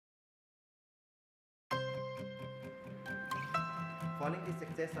Following the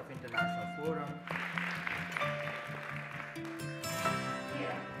success of International Forum,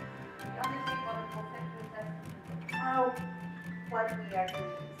 how what we are doing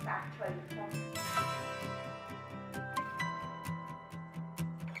is actually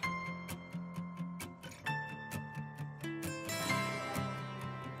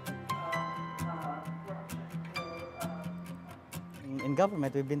In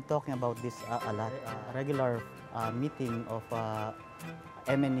government, we've been talking about this a lot. Regular meeting of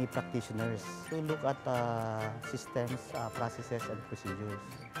M&E practitioners to look at systems, processes, and procedures.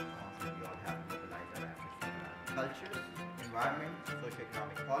 we all have to utilize our assets from cultures, environment,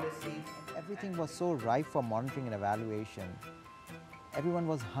 socioeconomic policies. Everything was so ripe for monitoring and evaluation. Everyone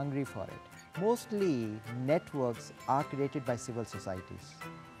was hungry for it. Mostly networks are created by civil societies,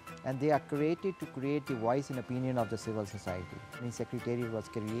 and they are created to create the voice and opinion of the civil society. When the Secretariat was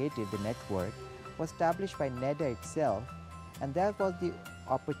created, the network was established by NEDA itself, and that was the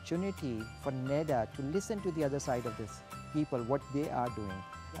opportunity for NEDA to listen to the other side of this people, what they are doing.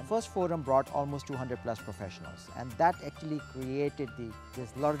 The first forum brought almost 200 plus professionals, and that actually created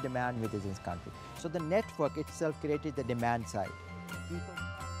there's a lot of demand within this country. So the network itself created the demand side. People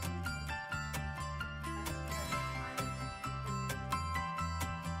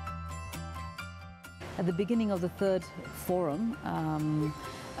At the beginning of the third forum,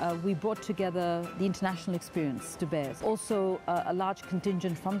 we brought together the international experience to bear. Also a large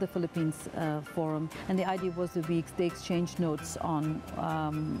contingent from the Philippines forum, and the idea was that they exchanged notes on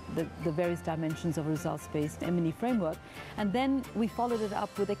the various dimensions of a results-based M&E framework. And then we followed it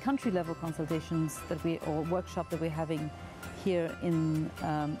up with a country-level consultations or workshop that we're having here in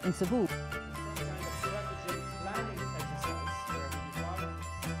Cebu.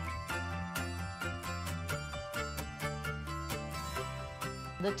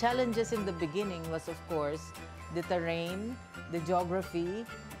 The challenges in the beginning was, of course, the terrain, the geography,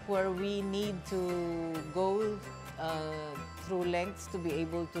 where we need to go through lengths to be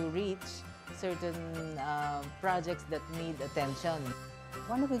able to reach certain projects that need attention.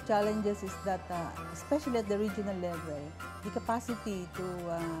 One of the challenges is that, especially at the regional level, the capacity to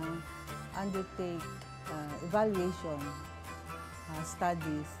undertake evaluation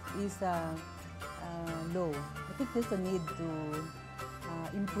studies is low. I think there's a need to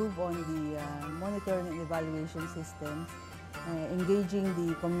improve on the monitoring and evaluation systems, engaging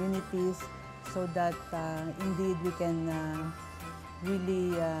the communities so that indeed we can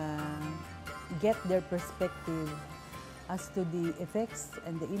really get their perspective as to the effects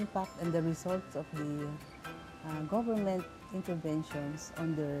and the impact and the results of the government interventions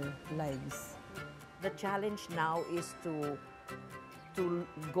on their lives. The challenge now is to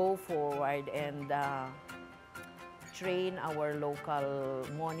go forward and train our local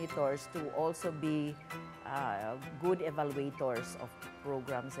monitors to also be good evaluators of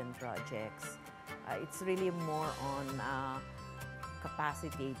programs and projects. It's really more on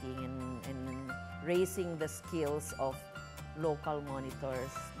capacitating and raising the skills of local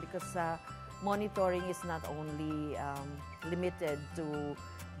monitors, because monitoring is not only limited to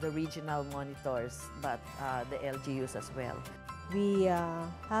the regional monitors, but the LGUs as well. We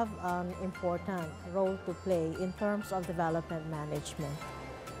have an important role to play in terms of development management.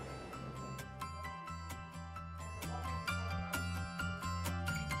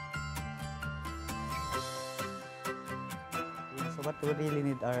 So what we really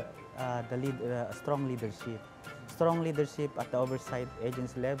need are strong leadership. Strong leadership at the oversight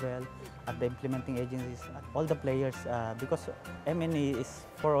agency level, at the implementing agencies, at all the players, because M&E is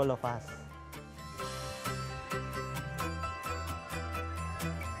for all of us.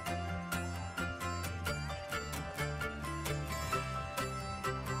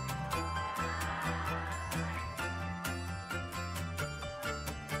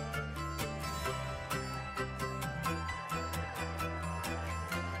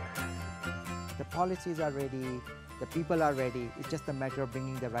 The policies are ready, the people are ready. It's just a matter of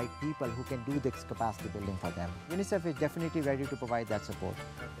bringing the right people who can do this capacity building for them. UNICEF is definitely ready to provide that support.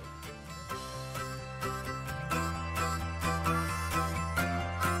 Okay.